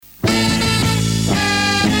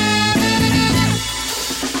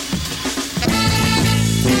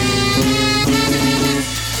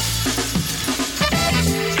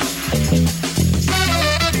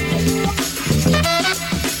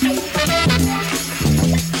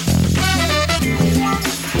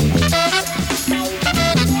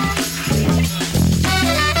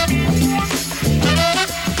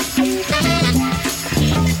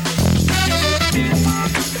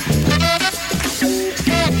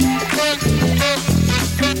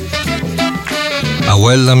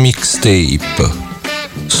Awella Mixtape.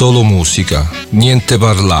 Solo musica, niente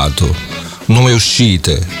parlato, nuove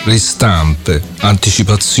uscite, ristampe,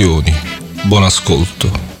 anticipazioni. Buon ascolto.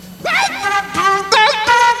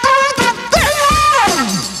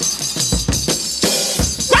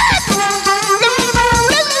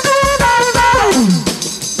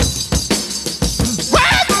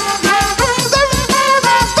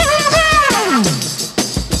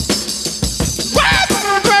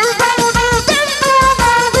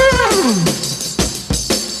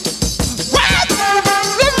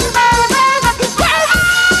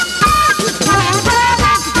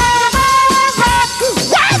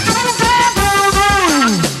 What?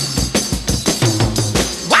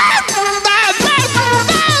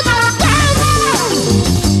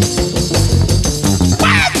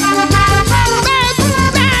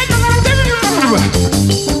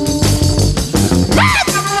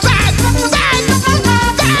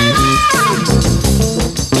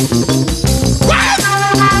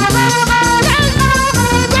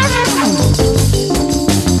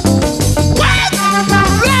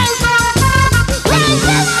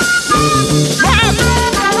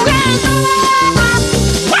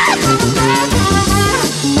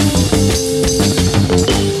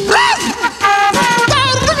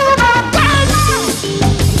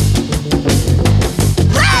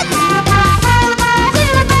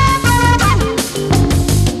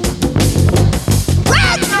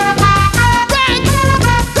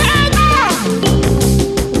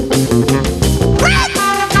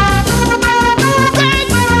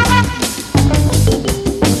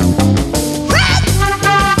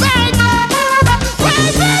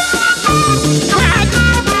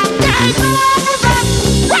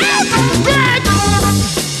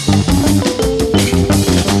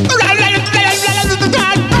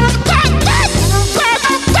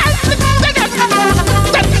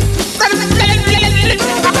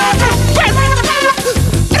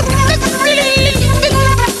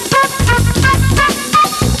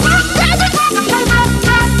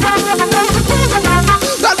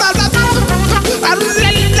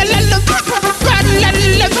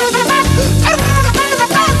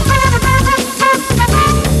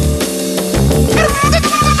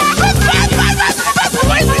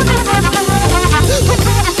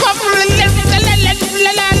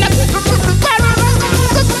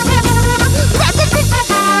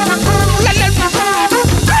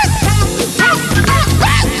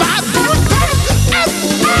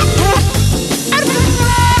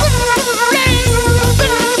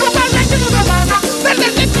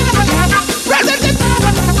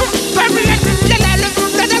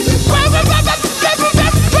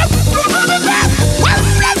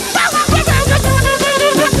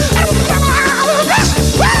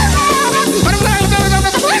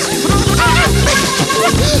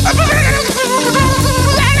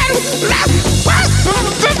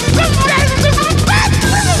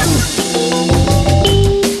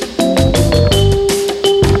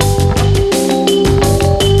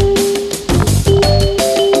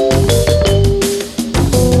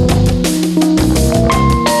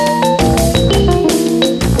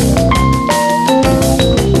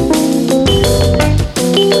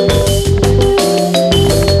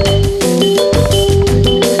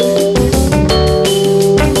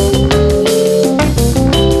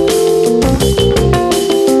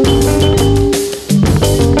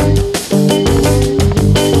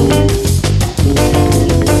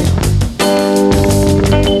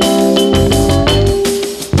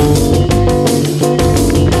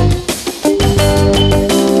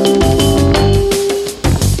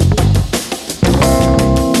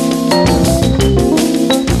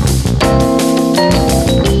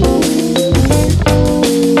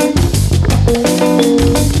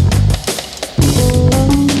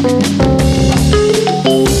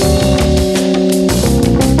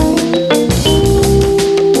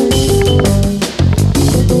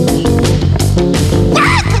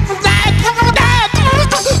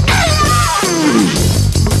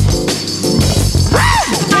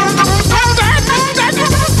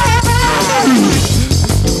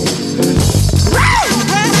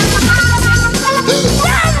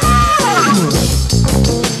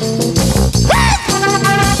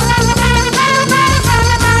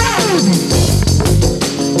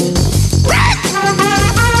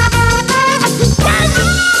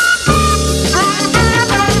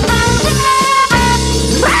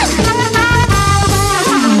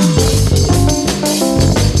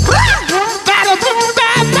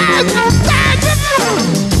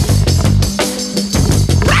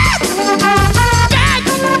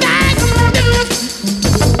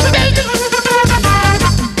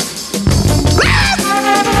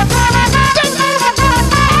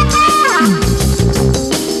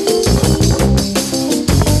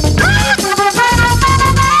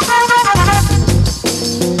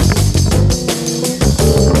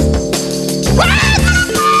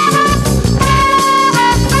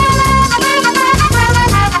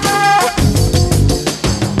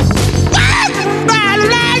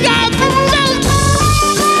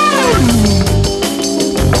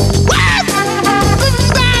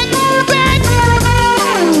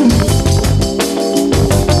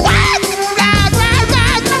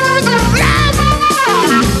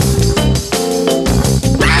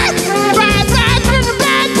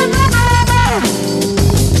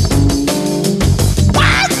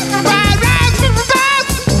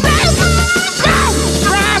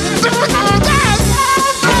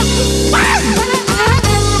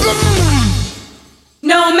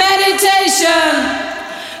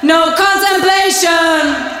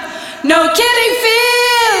 no killing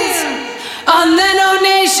fields on the no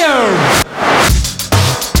nation.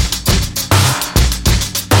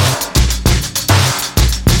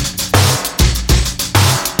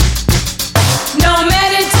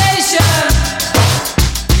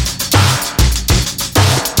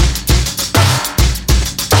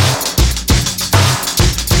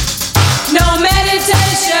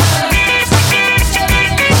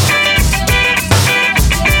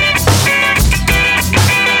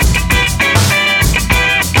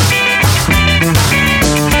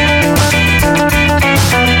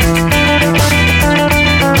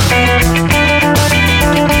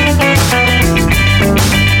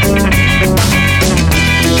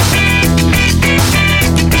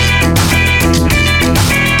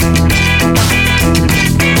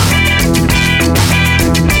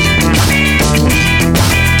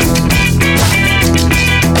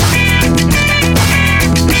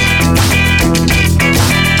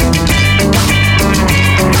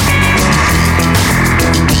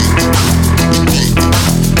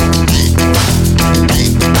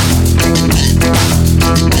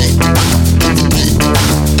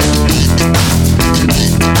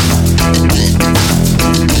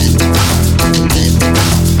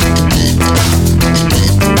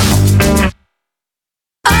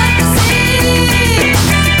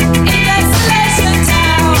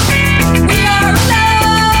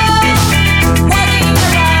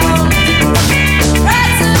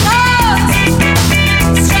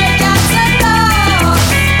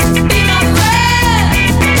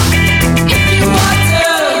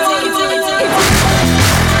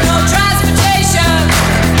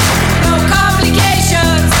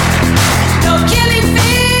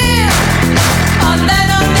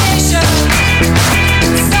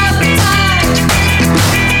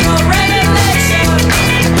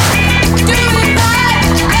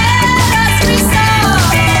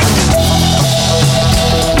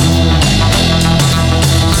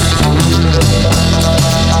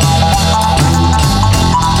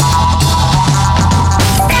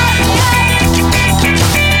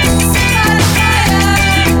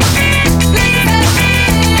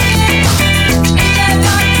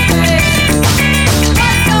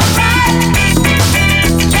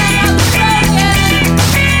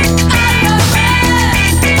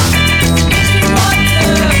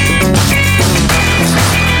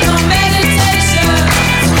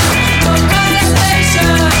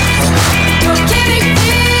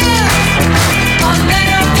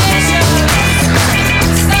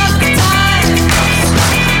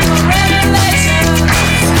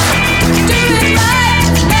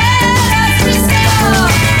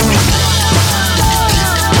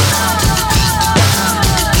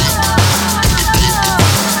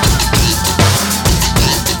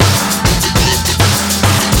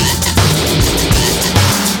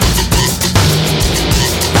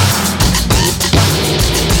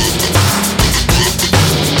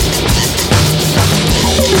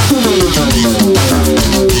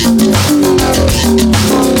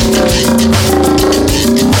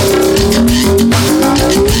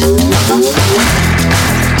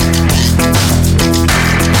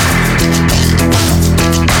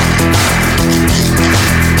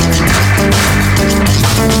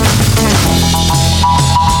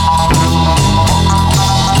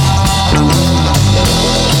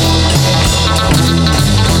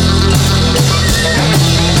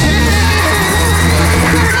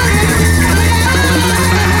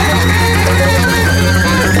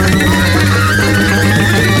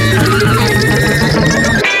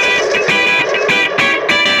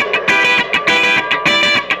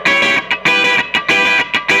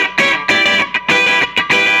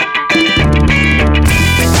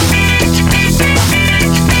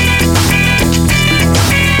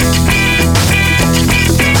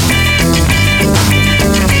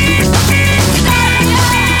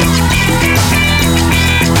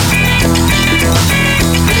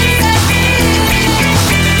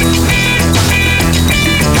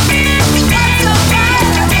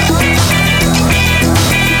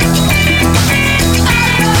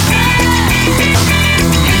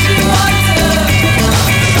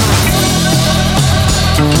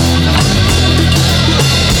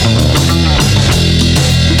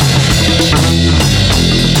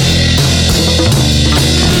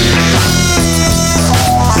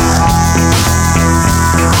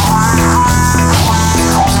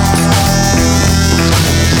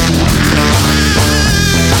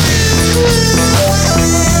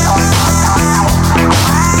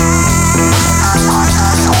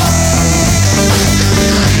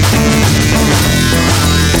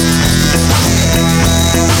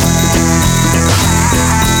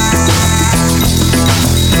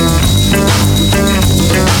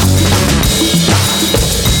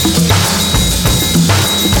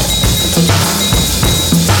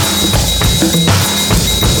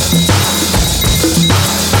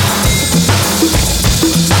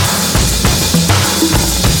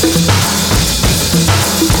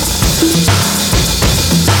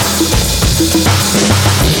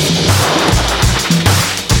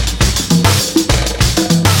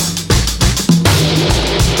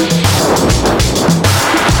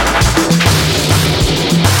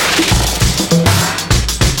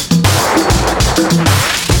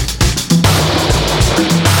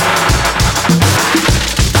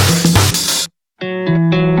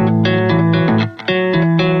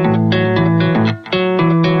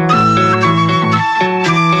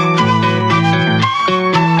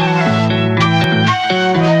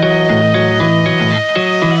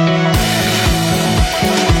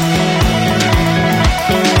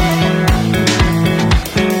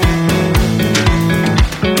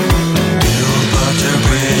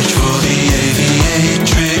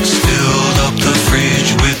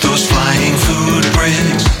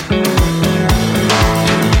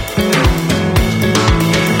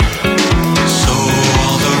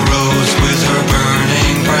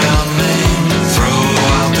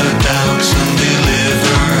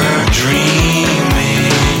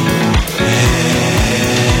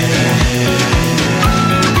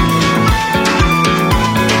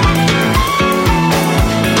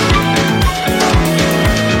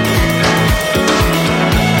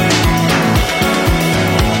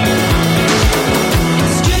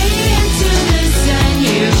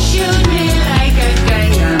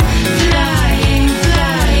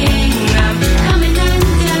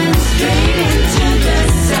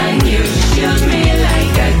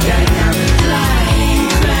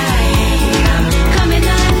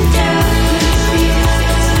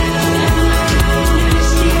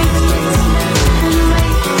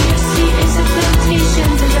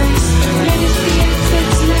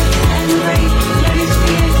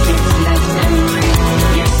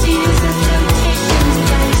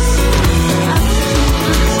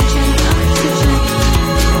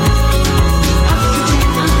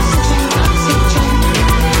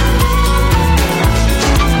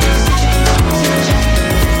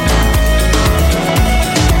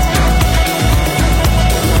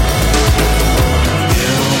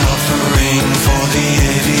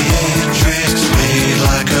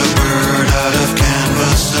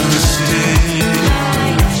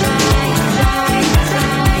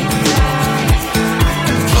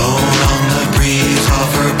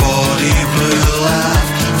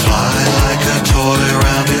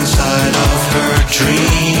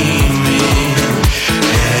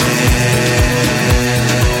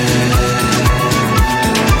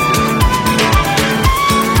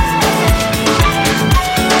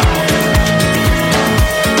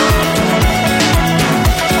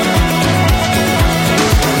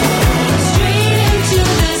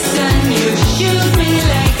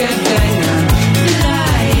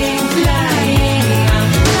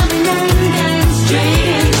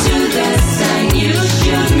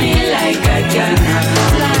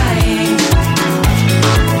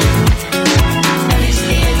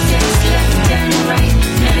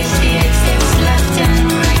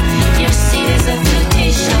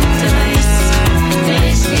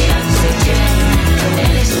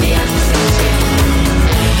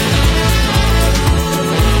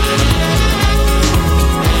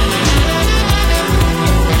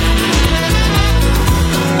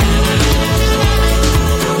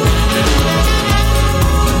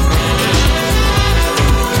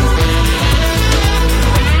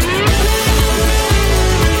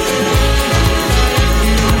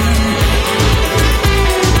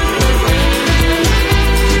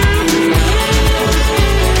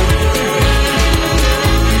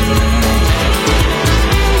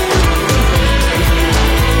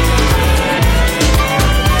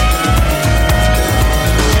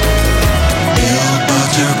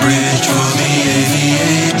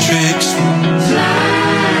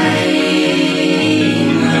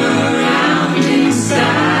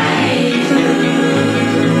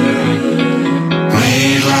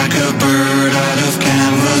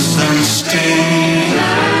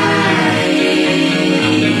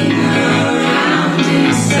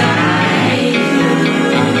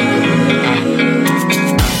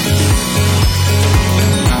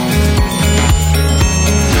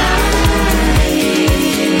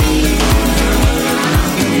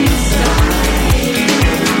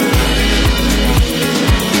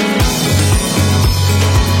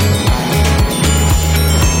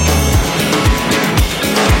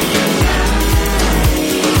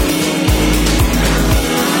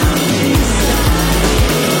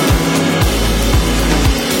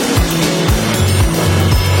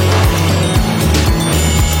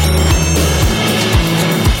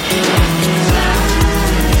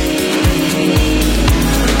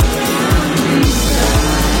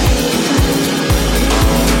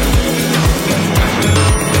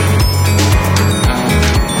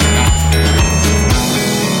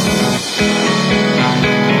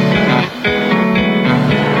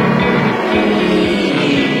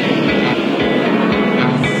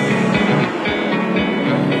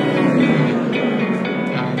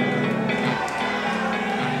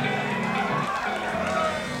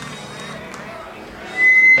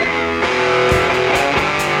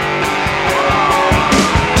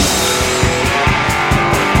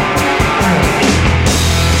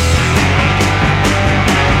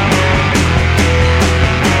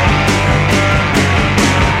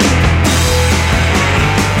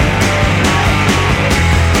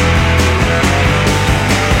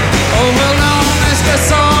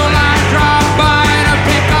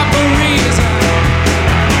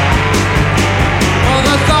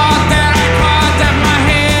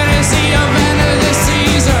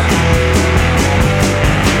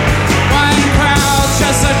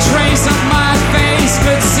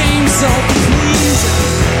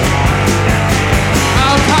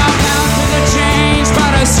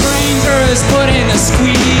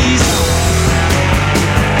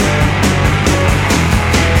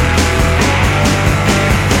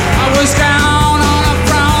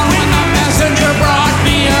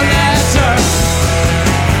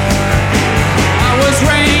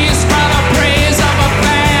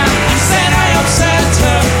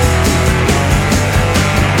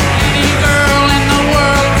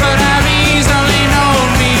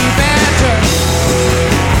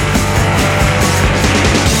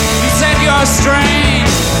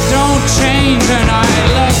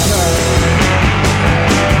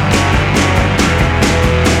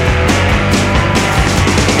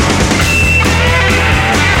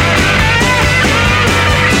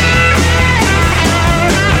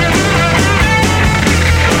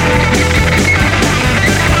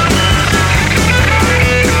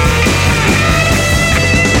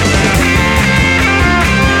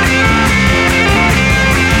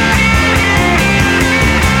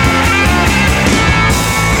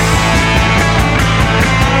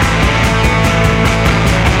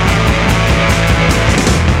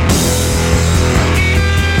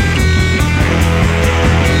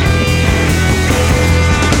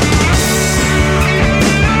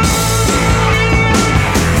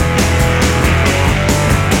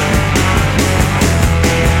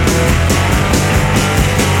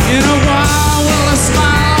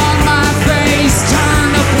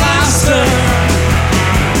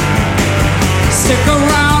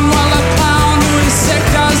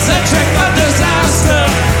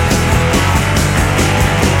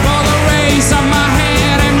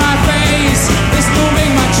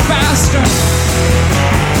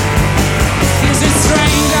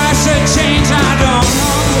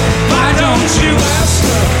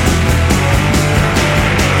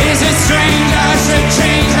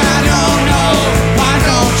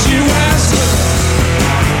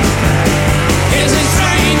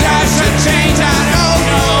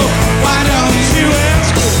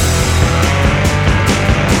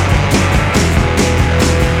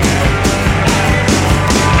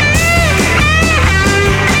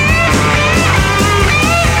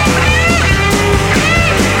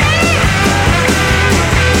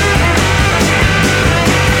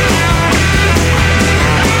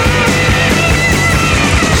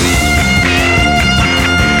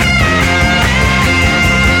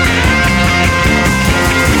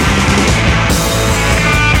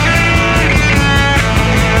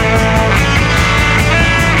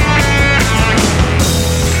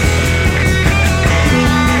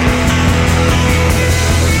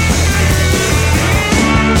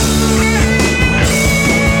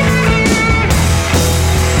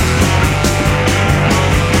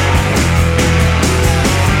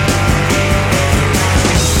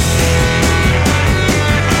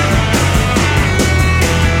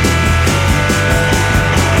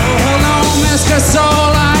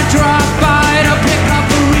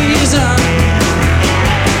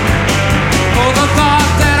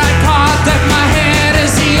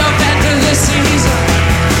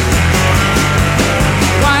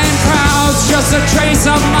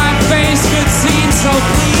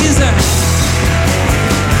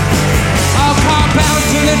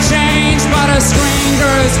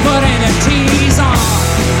 shirts putting the tees on.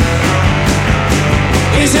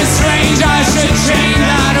 Is it strange I should change?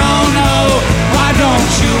 I don't know. Why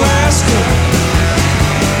don't you ask her?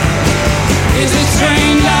 Is it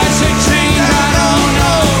strange I should change? I don't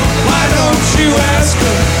know. Why don't you ask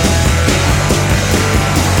her?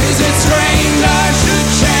 Is it strange I should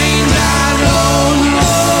change? I don't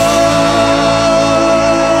know.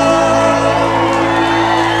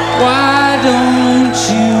 Why don't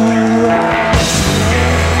you ask her?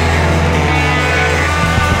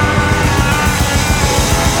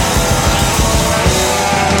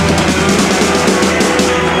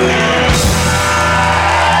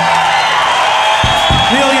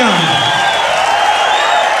 Neil Young.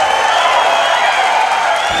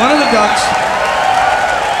 One of the Ducks.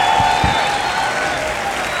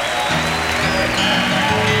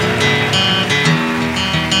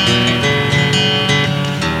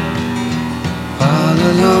 All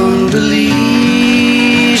along the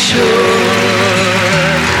lee shore,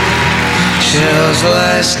 shells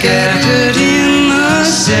lie scattered in the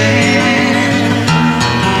sand,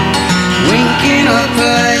 winking up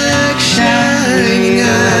like shining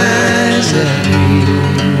eyes at you.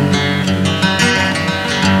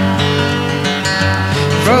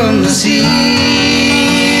 From the sea,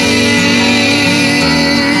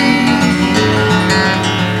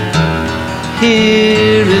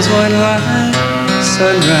 here is one light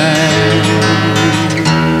sunrise,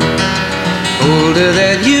 older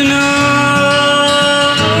than you know.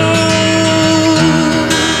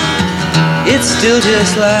 It's still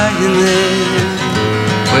just lying there,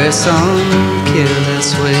 where some careless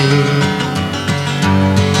way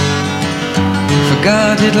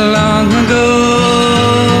forgot it long ago.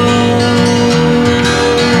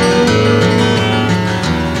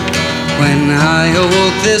 When I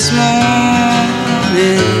awoke this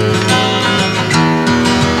morning,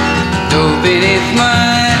 dove beneath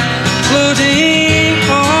my floating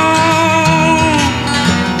home,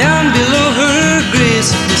 down below her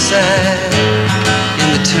graceful side in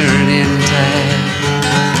the turning tide,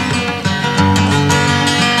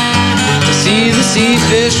 to see the sea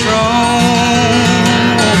fish roam.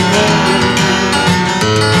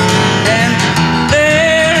 And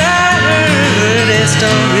there I heard a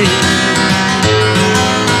story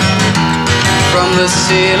from the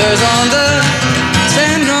sailors on the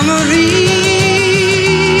San Marie.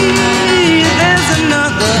 There's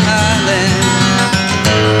another island,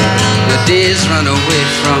 the days run away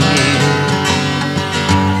from here.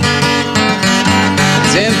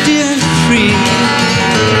 It's empty and free.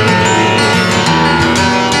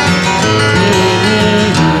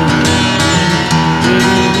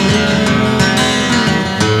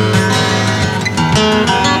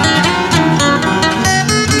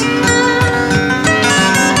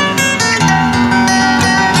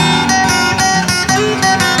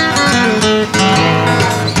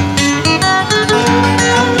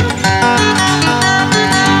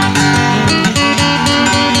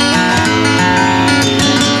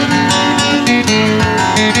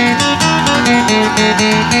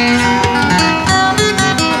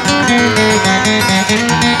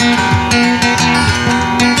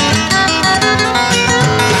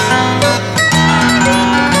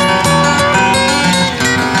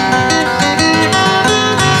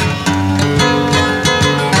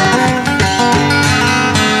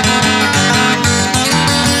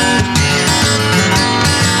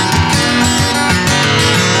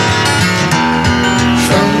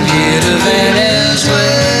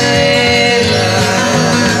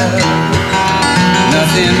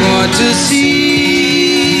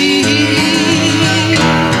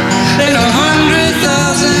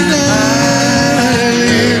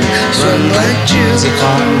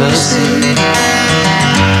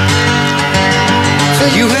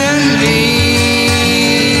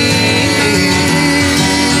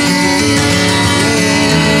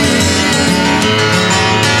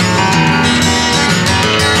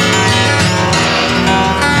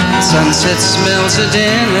 Sunset smells of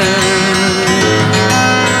dinner.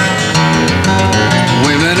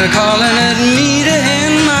 Women are calling at me to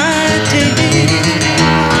end my days,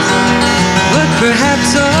 but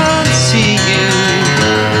perhaps I'll see you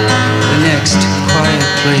the next quiet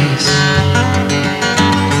place.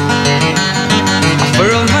 I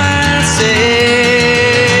furl my sail.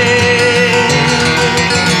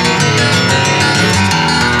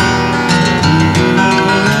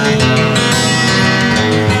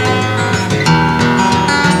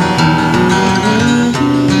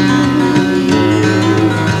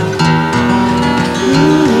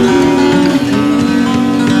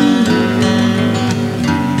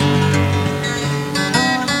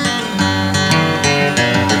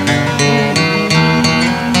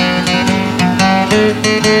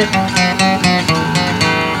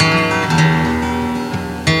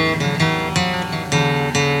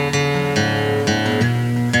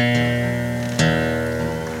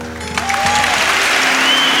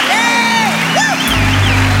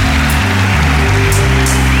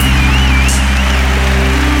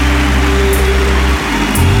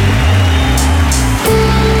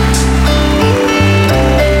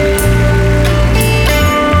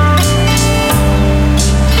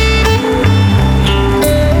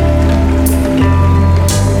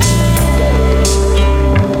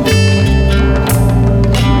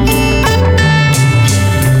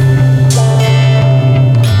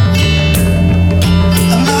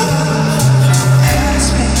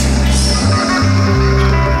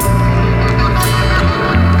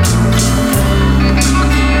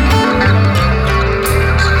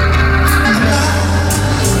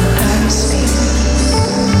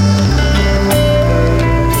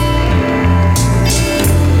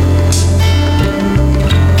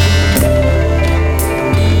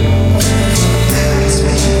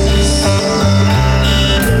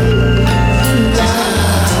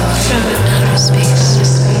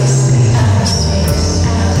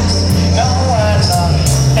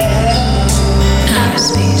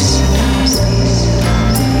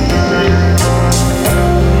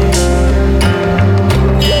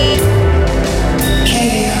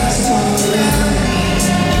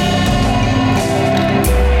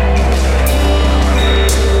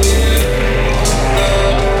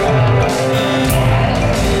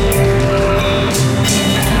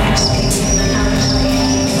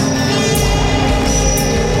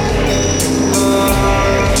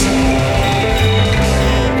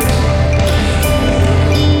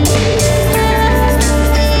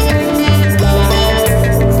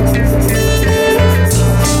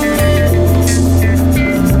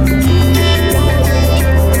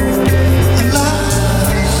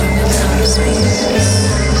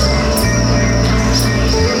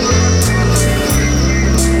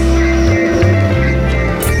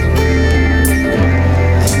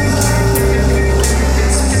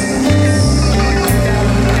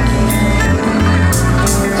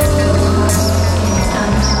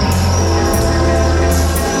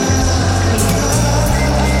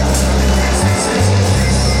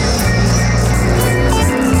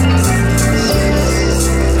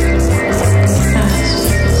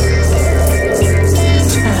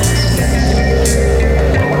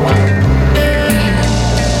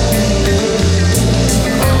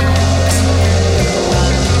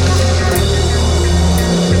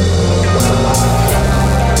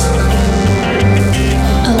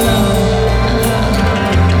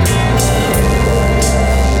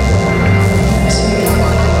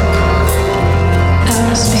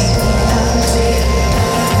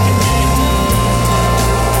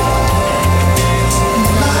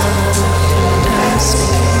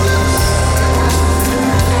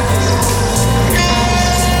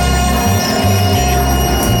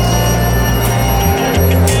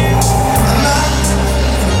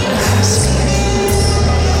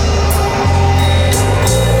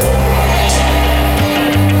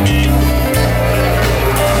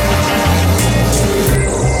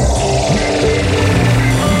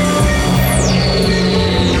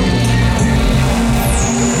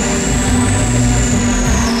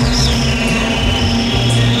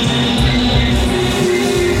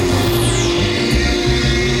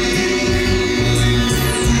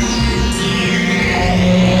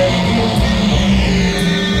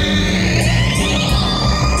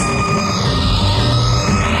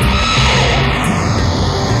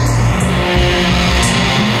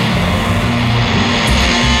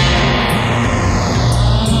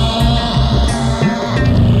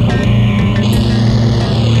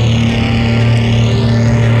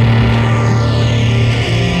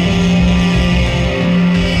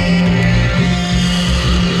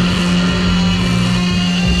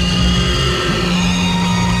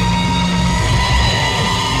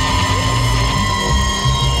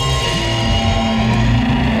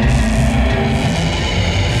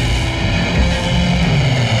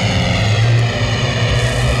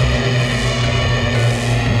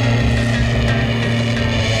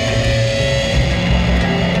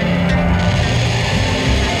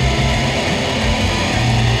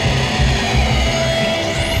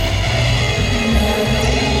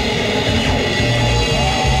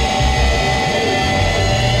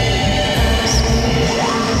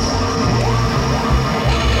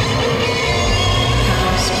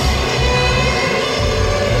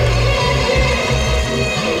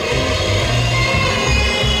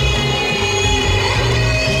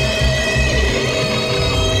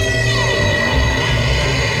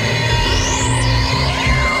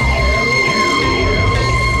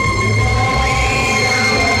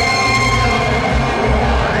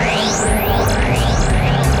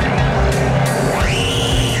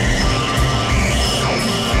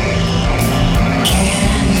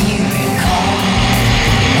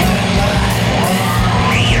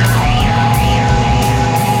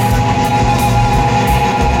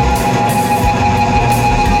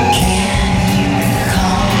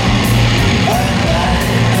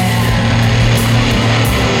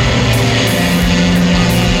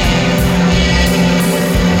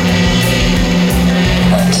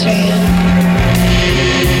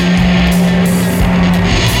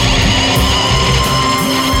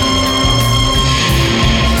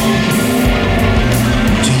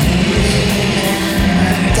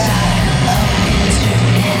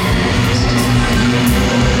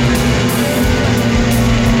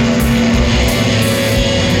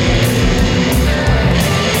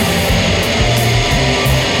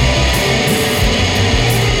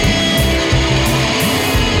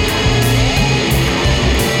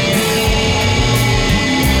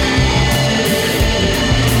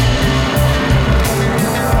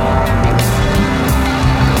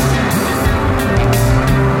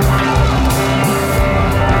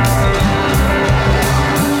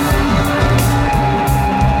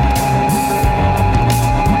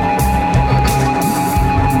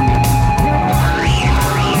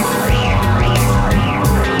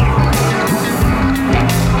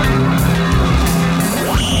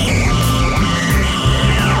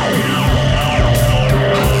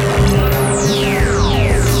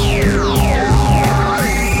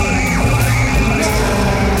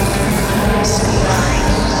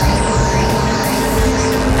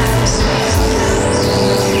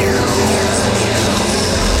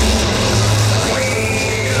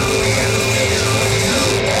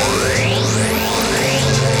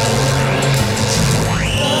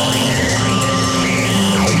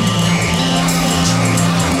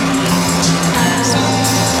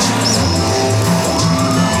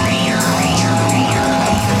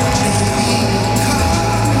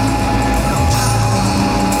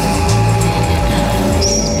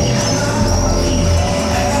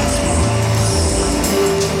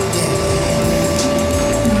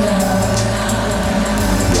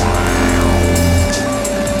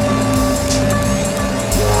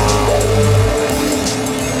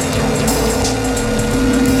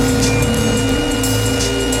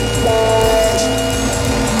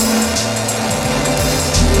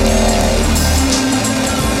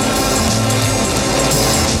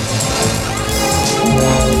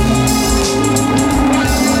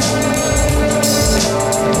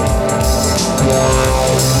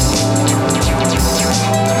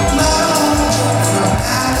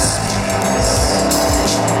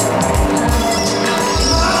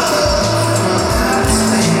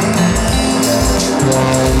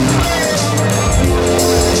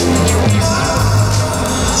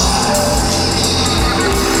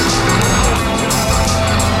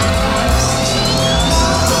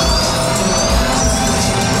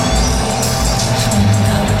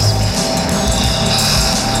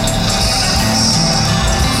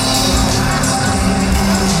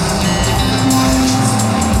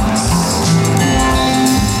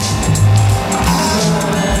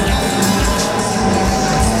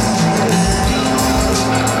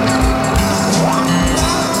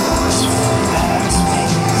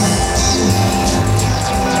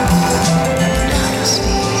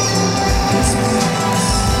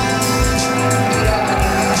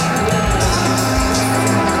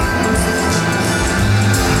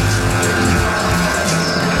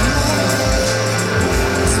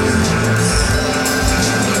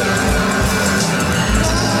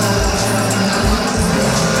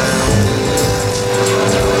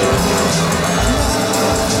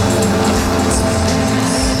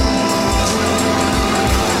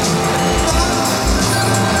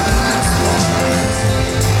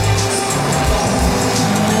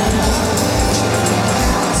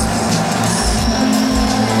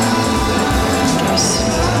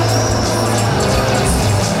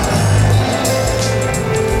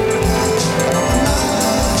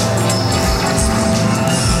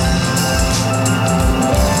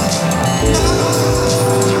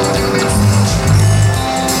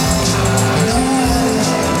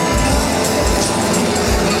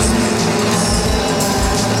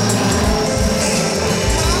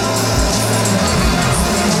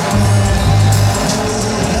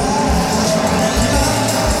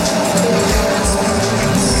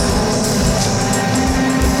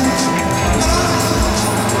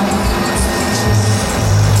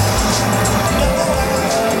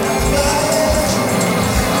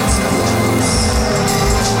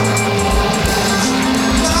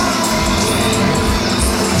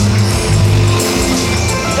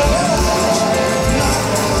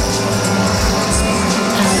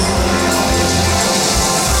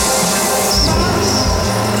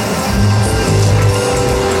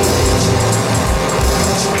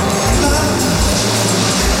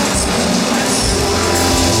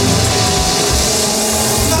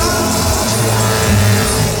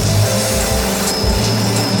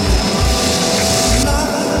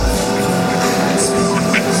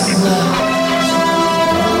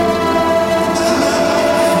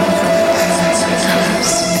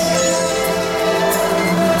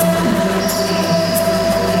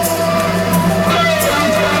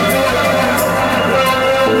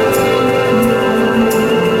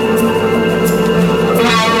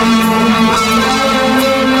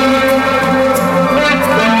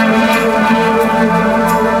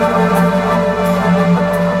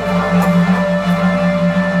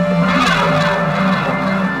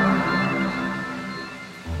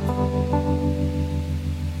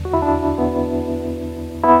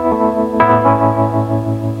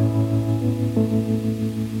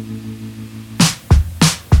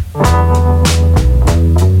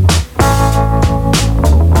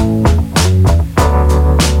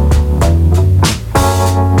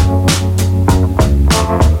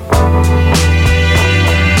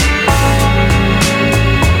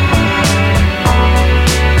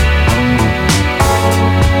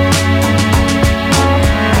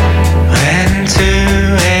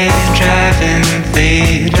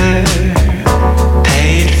 after.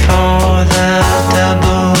 Paid for the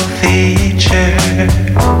double feature.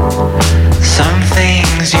 Some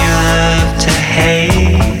things you love to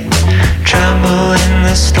hate. Trouble in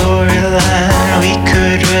the storyline we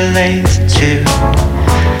could relate to.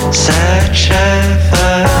 Such a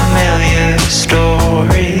familiar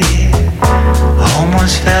story.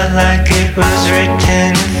 Almost felt like it was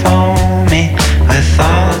written for me with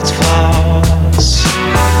all its flaws.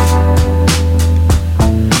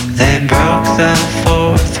 They broke the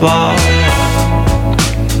fourth wall.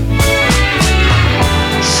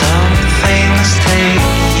 Some things take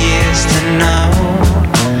years to know.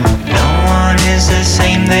 No one is the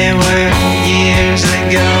same they were years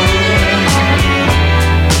ago.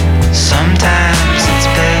 Sometimes it's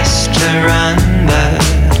best to run, but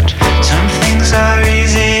some things are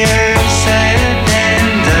easier said than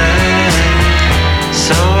done.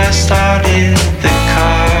 So I started the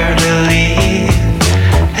car to leave.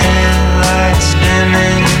 Headlights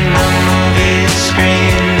spinning the movie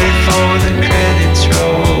screen before the credits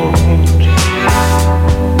rolled.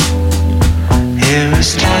 It was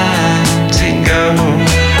time to go.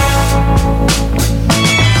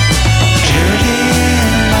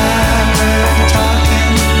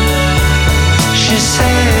 She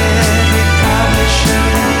said we probably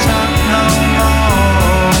shouldn't talk no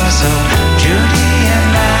more. So Judy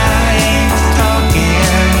and I ain't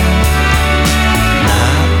talking,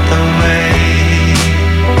 not the way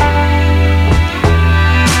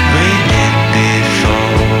we did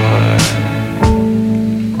before.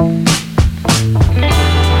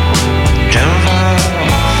 Drove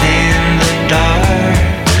off in the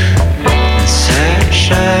dark in search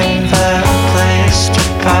of a place to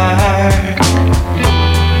park.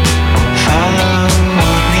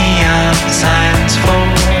 Signs for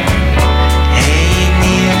a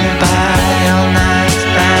nearby all-night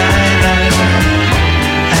diner.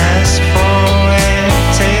 Asked for a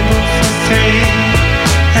table for three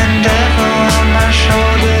and devil on my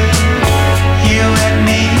shoulder, you and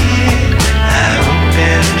me. I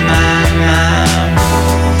opened my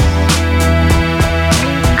mouth.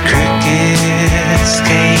 Crickets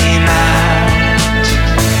came out.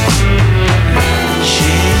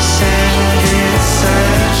 She said it's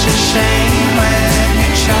such a shame.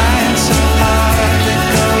 Trying so hard to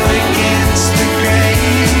go against the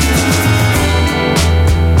grain.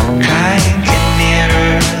 Crying can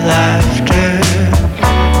mirror laughter.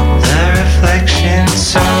 The reflection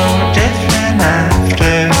so different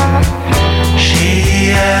after.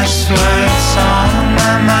 She asked what's on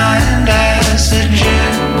my mind as the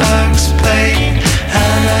jukebox played.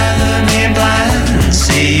 I'd rather be blind than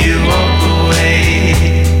see you walk away.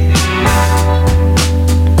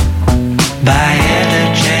 By Etta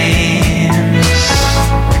James.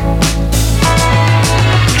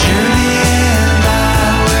 Judy and I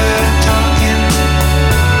were talking.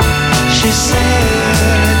 She said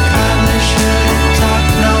I probably shouldn't talk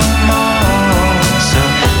no more. So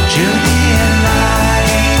Judy and I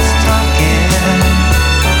ain't talking,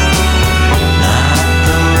 not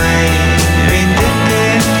the way we did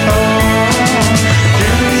before.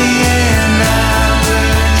 Judy and I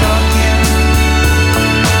were talking.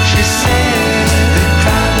 She said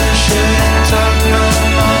probably shouldn't talk no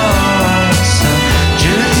more. So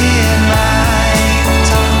Judy and I ain't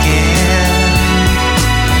talking,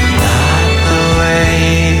 not the way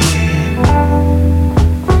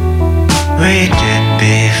we did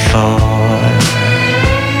before.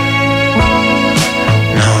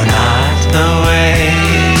 No, not the way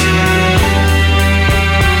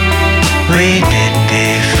we did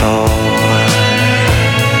before.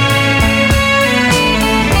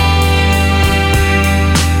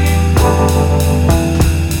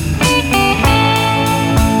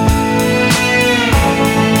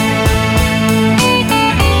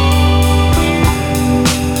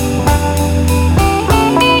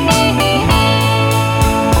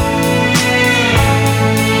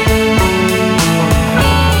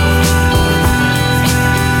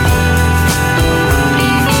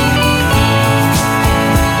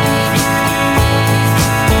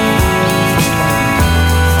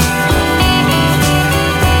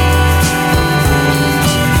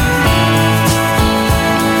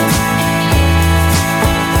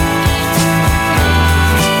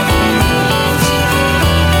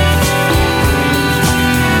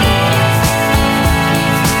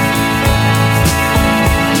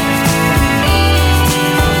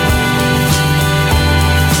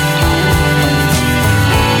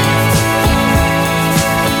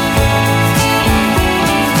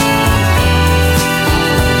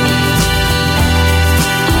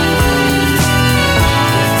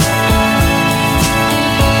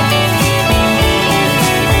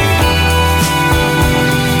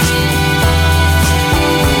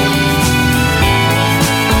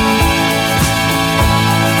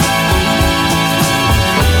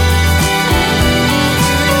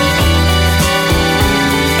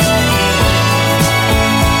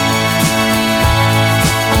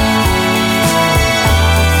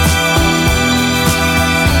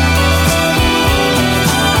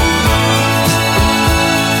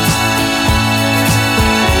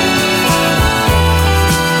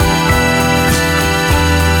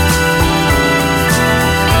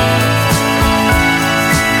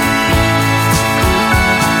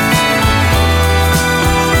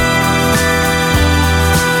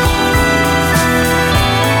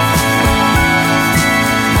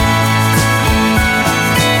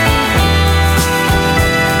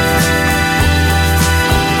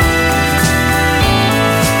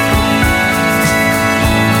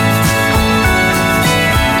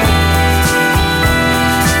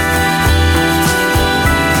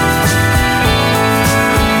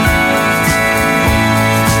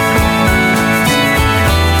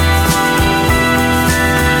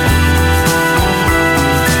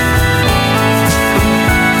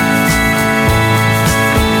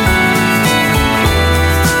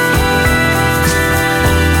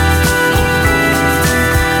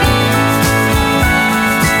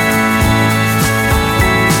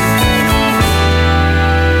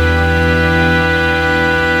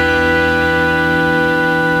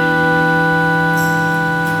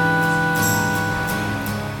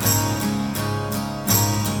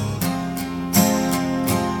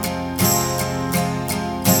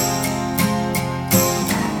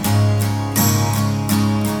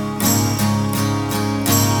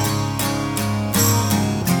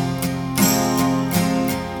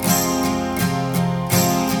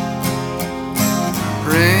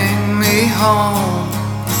 home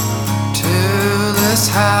to this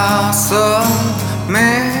house of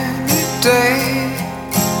many days.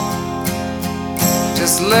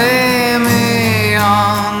 Just lay me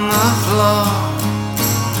on the floor,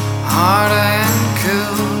 hard and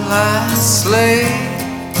cool as sleep.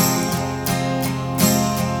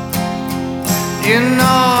 You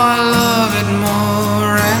know I love it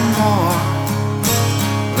more and more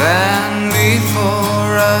than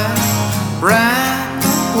before I ran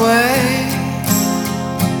away.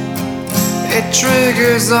 It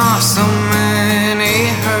triggers off so many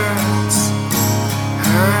hurts,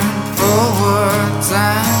 hurtful words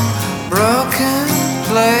and broken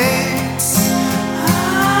plates.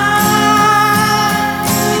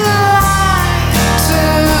 I'd like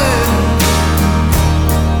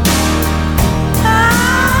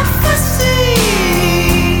to see.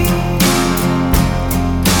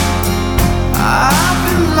 I've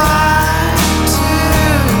been lied to.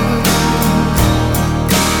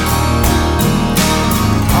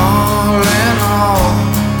 All in all,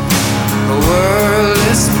 the world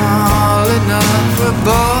is small enough for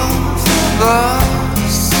both of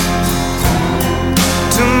us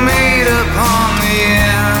to meet upon the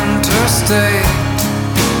interstate,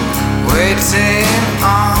 waiting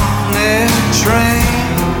on their train.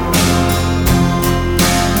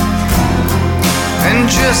 And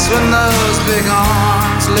just when those big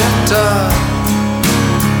arms lift up,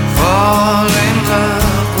 fall in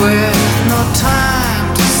love with no time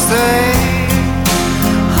to stay.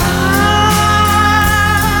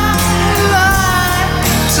 I'd like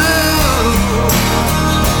to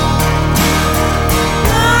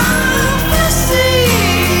see.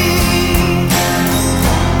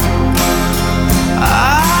 I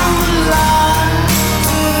would like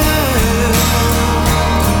to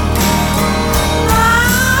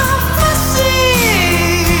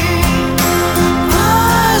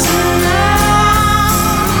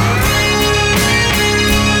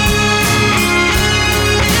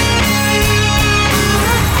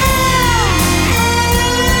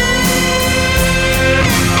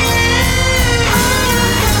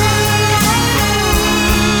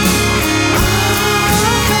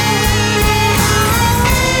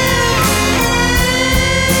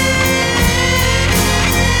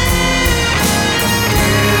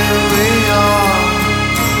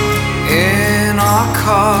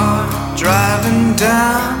car, driving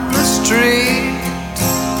down the street.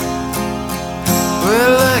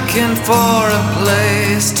 We're looking for a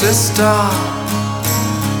place to stop,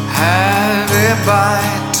 have a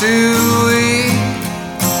bite to eat.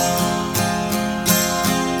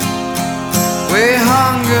 We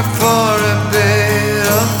hunger for a bit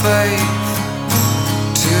of faith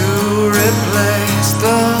to replace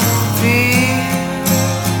the fear.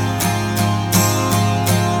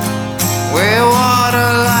 We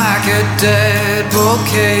water like a dead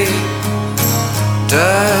bouquet,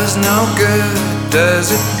 does no good, does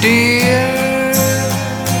it, dear?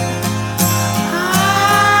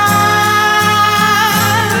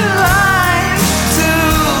 I'd like to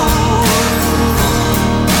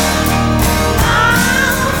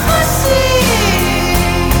see.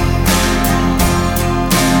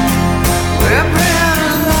 We're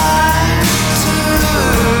better like to.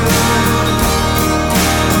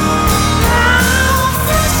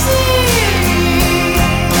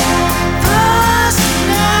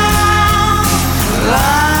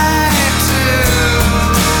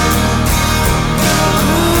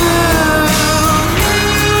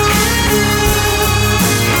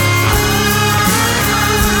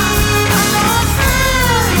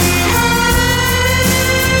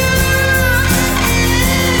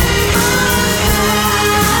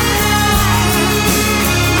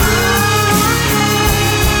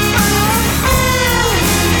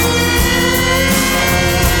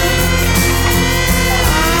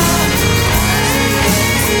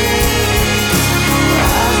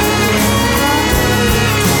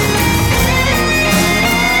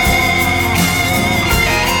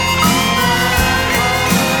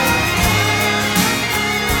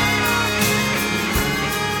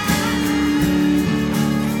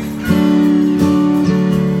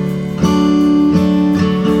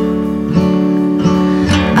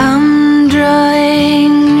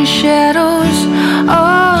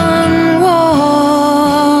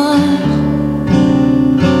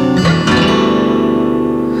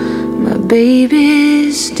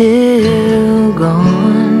 Baby's still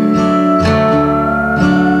gone,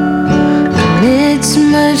 and it's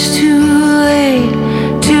much too late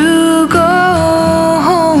to go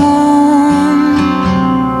home.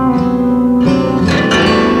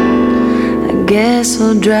 I guess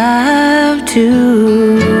I'll drive to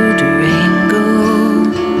Durango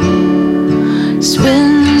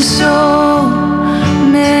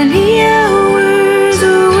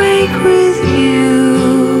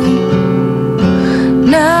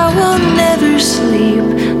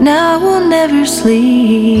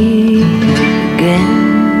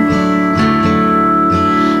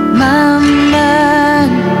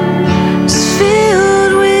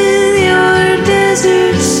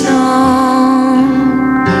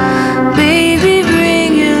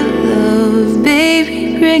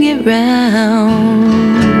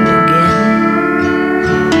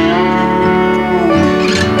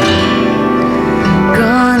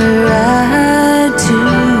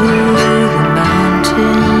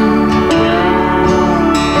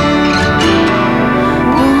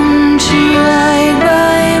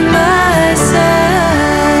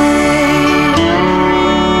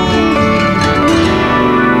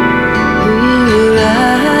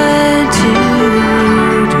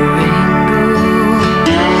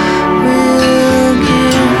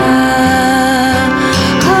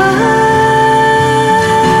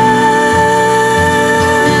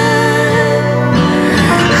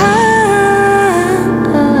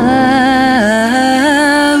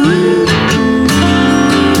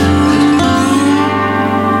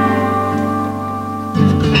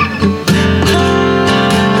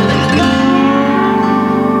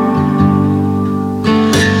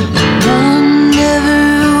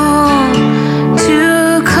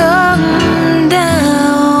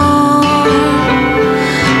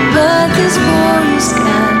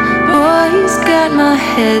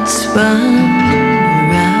get spun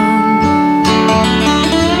around.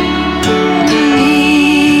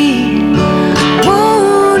 He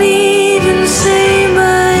won't even say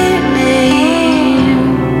my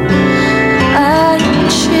name. I'm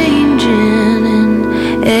changing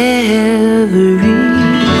in every way.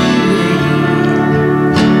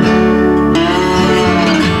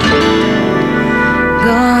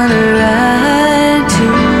 Gonna ride to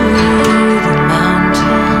the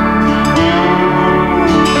mountain.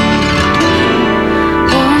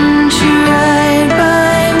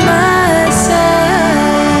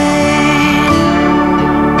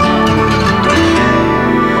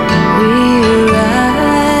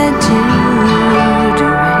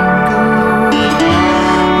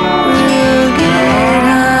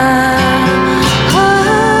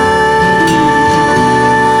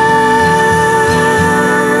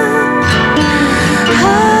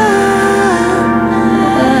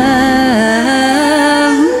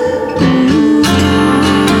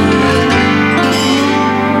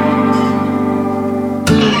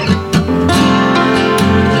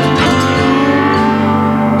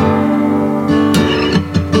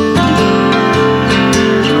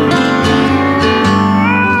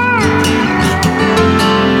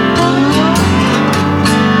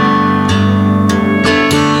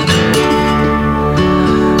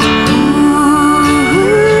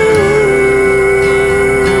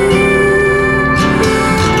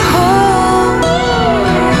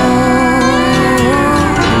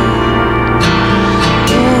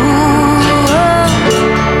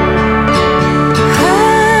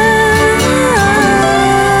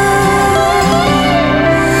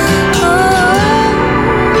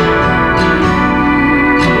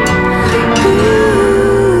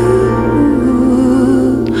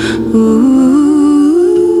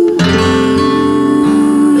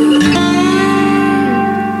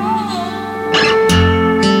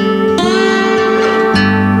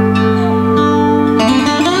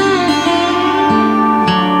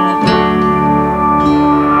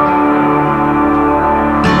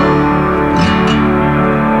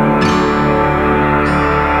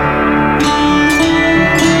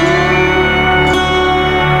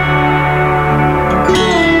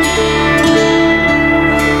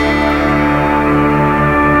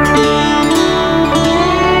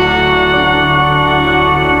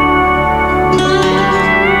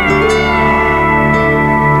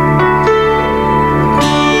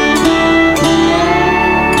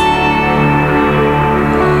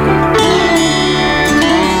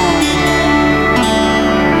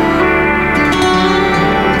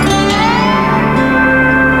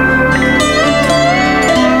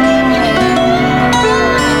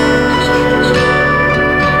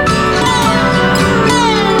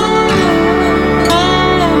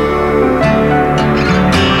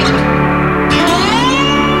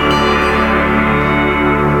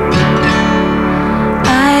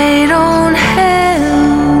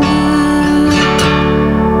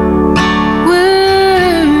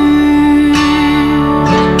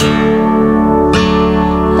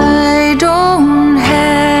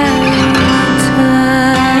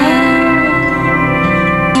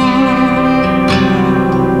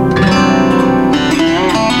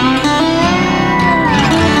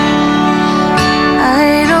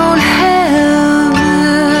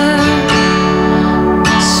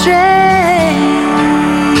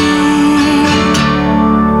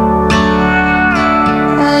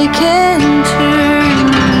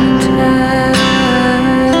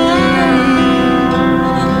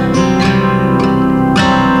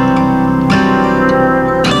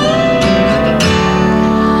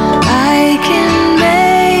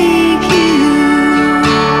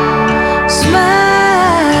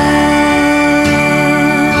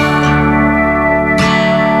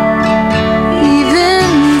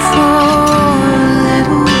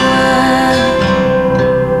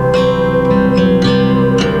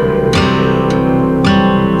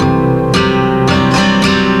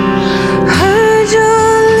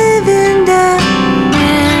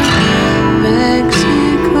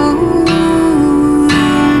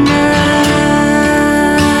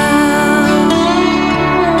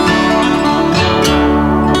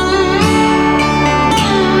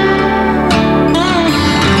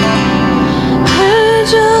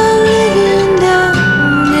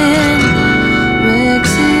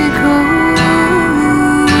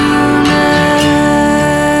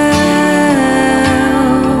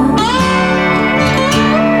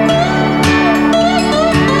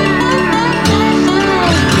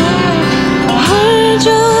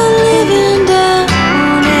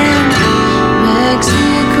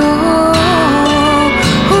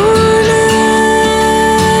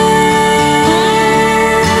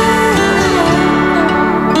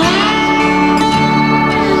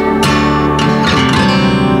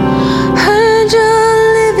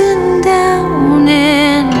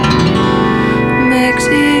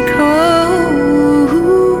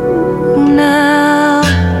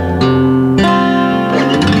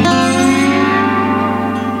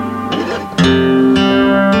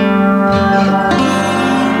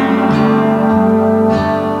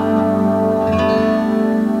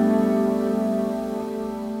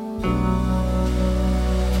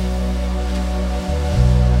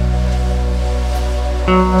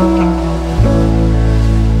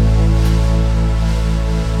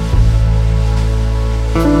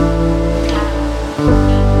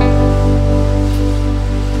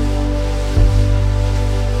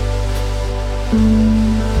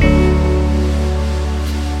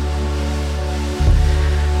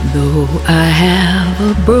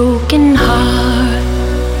 broken heart.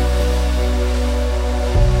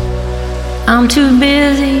 I'm too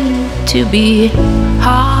busy to be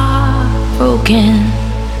heartbroken.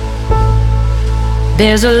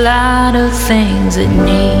 There's a lot of things that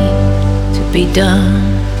need to be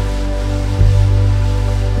done.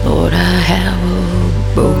 Lord, I have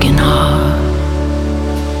a broken heart.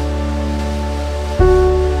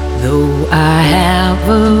 Though I have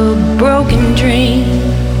a broken dream,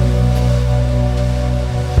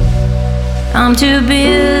 I'm too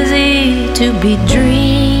busy to be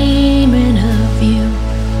dreaming of you.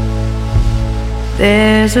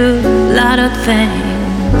 There's a lot of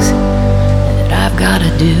things that I've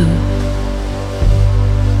gotta do.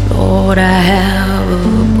 Lord, I have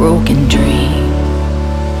a broken dream,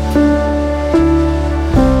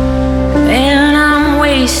 and I'm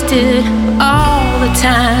wasted all the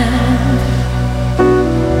time.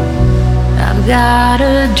 I've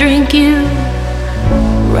gotta drink you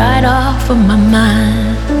right off of my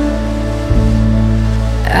mind.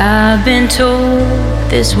 I've been told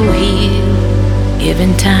this will heal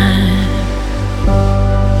given time.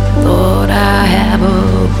 Lord, I have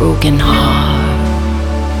a broken heart,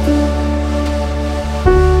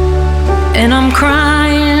 and I'm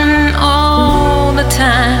crying all the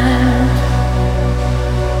time.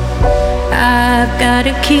 I've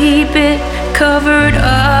gotta keep it covered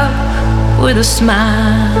up with a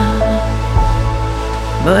smile,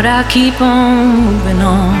 but I keep on moving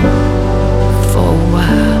on for a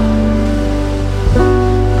while.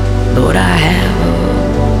 Lord, I have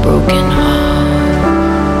a broken heart.